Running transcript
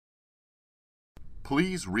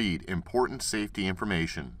Please read important safety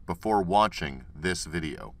information before watching this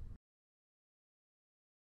video.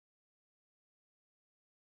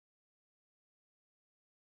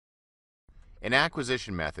 An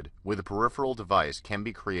acquisition method with a peripheral device can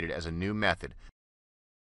be created as a new method,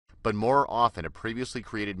 but more often a previously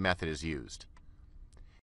created method is used.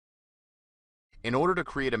 In order to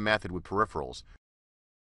create a method with peripherals,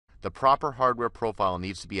 the proper hardware profile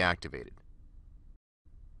needs to be activated.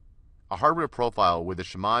 A hardware profile with a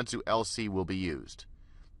Shimadzu LC will be used.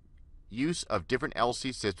 Use of different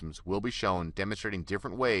LC systems will be shown, demonstrating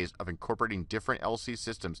different ways of incorporating different LC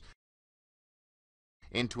systems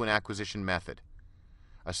into an acquisition method.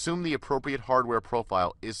 Assume the appropriate hardware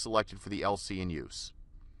profile is selected for the LC in use.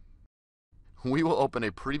 We will open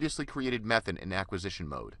a previously created method in acquisition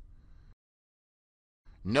mode.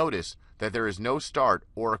 Notice that there is no Start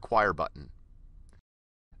or Acquire button.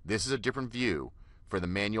 This is a different view for the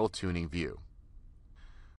manual tuning view.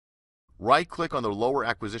 Right-click on the lower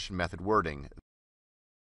acquisition method wording,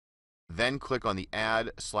 then click on the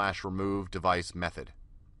Add/Remove Device method.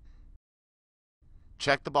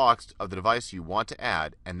 Check the box of the device you want to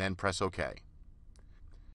add and then press OK.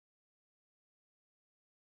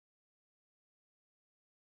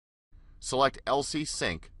 Select LC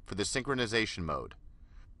Sync for the synchronization mode.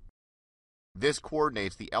 This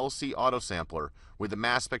coordinates the LC autosampler with the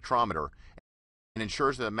mass spectrometer and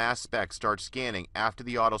ensures that the mass spec starts scanning after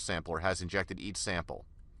the autosampler has injected each sample.